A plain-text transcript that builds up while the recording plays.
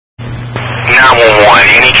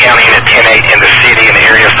County Unit 10-8 in the city in the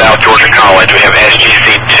area of South Georgia College. We have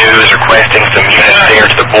SGC-2 is requesting some units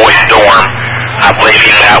there to the boys' dorm. I believe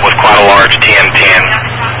he's out with quite a large 10-10.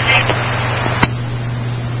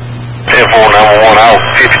 10-4, number 1, I was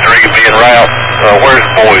 53 being route. Where's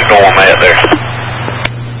the boys' dorm at there?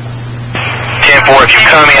 10-4, if you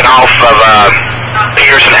come in off of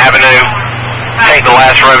Pearson Avenue, take the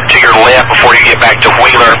last road to your left before you get back to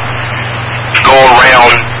Wheeler. Go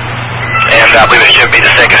around, and I believe it should be the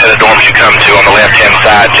second set of dorms you come to on the left-hand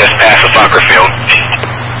side, just past the soccer field.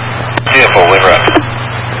 10-4, we're right.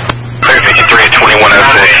 Clear 53 at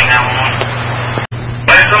 2106.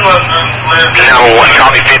 Number 1,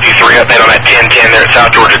 copy 53, update on that 10-10 there at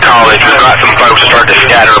South Georgia College. We've got some folks that started to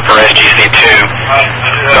scatter for SGC-2.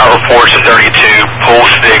 Got reports of 32 pool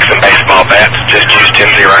sticks and baseball bats. Just use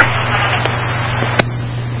 10-0.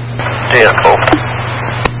 10-4.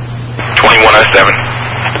 2107.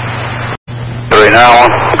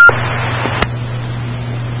 391.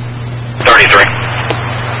 33.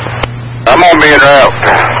 I'm gonna be en route.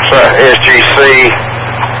 So SGC.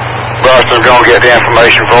 Boston's gonna get the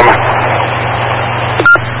information for me.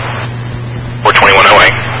 We're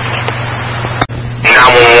 2108.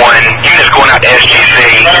 911. Units going out to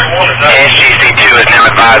SGC. SGC-2 is now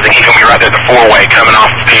advising he's gonna be right there at the four-way coming off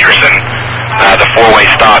of Peterson. The four-way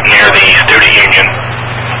stop near the student union.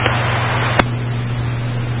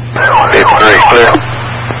 53 clear.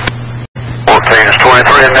 14 is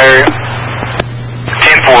 23 in the area.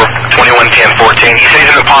 10-4, 21-10, 14. He sees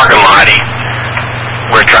in the parking lot.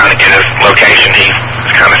 We're trying to get his location. He's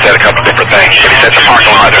kind of said a couple different things. He said the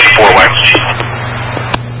parking lot, there's a four-way.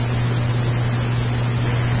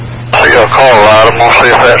 See a car ride. I'm gonna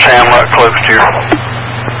see if that's him right close to you.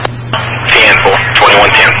 10-4,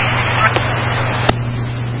 21-10.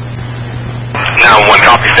 911,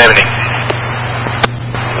 copy 70.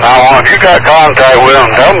 Now, if you got contact with them,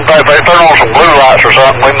 tell them if they turn on some blue lights or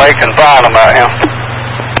something, we may can find them out here.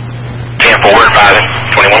 10-4, we're advising.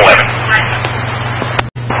 2111.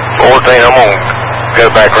 14, I'm going to go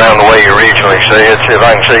back around the way you originally said, see if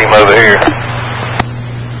I can see him over here.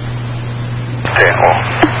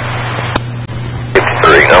 10-1.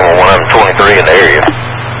 53, number 1, I'm 23 in the area.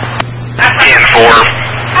 10-4.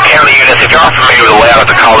 County units, if you're not familiar with the layout of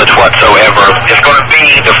the college whatsoever, it's going to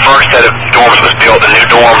be the first set of dorms that was built, the new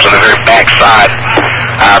dorms on the very back side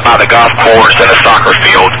by the golf course and the soccer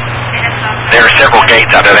field. There are several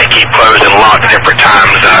gates out there they keep closed and locked at different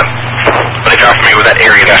times. But if you're familiar with that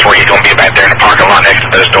area, that's where he's going to be back there in the parking lot next to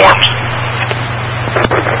those dorms.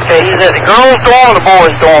 Okay, he's at the girls' dorm or the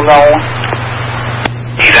boys' dorm, though?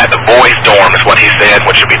 He's at the boys' dorm, is what he said,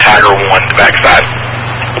 which should be Tiger 1, the backside.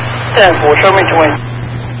 10-4, show me 20.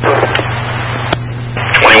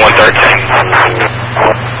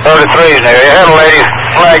 2113. 33 in there. That lady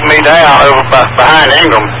flagged me down over behind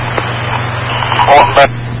Ingram.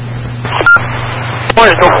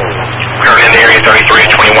 Boys' dorm. Current in the area 33 at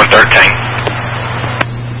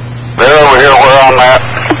 2113. They're over here where I'm at.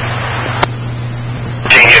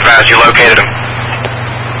 Team, you advised you located him.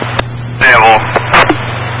 Yeah, well.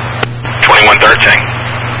 2113.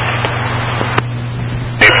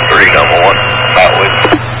 53, number 1. About with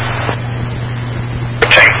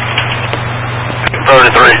 13.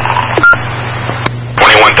 33.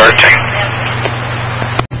 2113.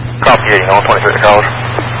 Copy 8 on 23 College.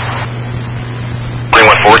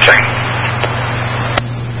 2114.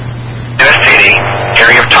 In the city,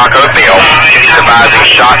 area of Taco Bell, city's advising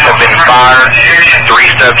shots have been fired, 3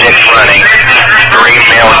 subjects running, 3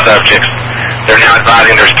 male subjects. They're now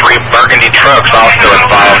advising there's 3 burgundy trucks also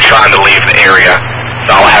involved trying to leave the area.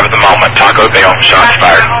 That's all I have at the moment. Taco Bell, shots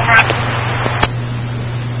fired.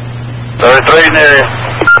 33 in the area.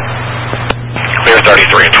 Clear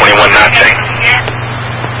 33 at 2119.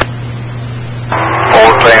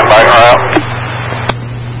 14 back around.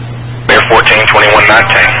 Clear 14,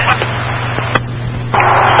 2119.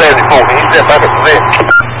 74, can you step back up a bit?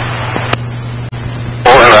 4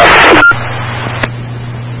 around.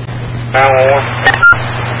 911.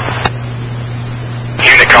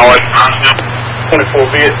 Unit calling. 24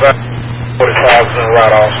 bit, 45 is in the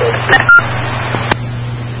right also.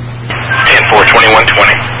 10-4,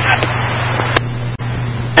 2120.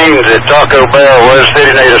 Teams at Taco Bell, where's the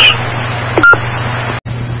city need us?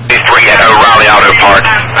 These 3 at O'Reilly Auto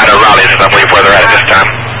Parts. At O'Reilly's is, I believe, where they're at this time.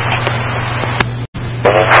 33,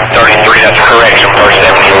 that's a correction. First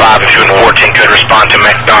 75 and 2 and 14 could respond to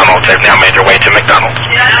McDonald's. They've now made their way to McDonald's.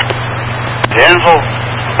 10-4.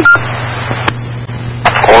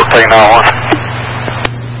 14 on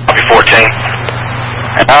 1. Copy 14.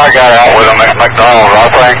 I got out with them at McDonald's. I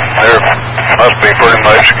think they must be pretty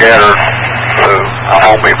much scattered, so I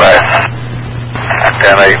won't be back.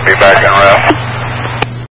 10-8, be back en route.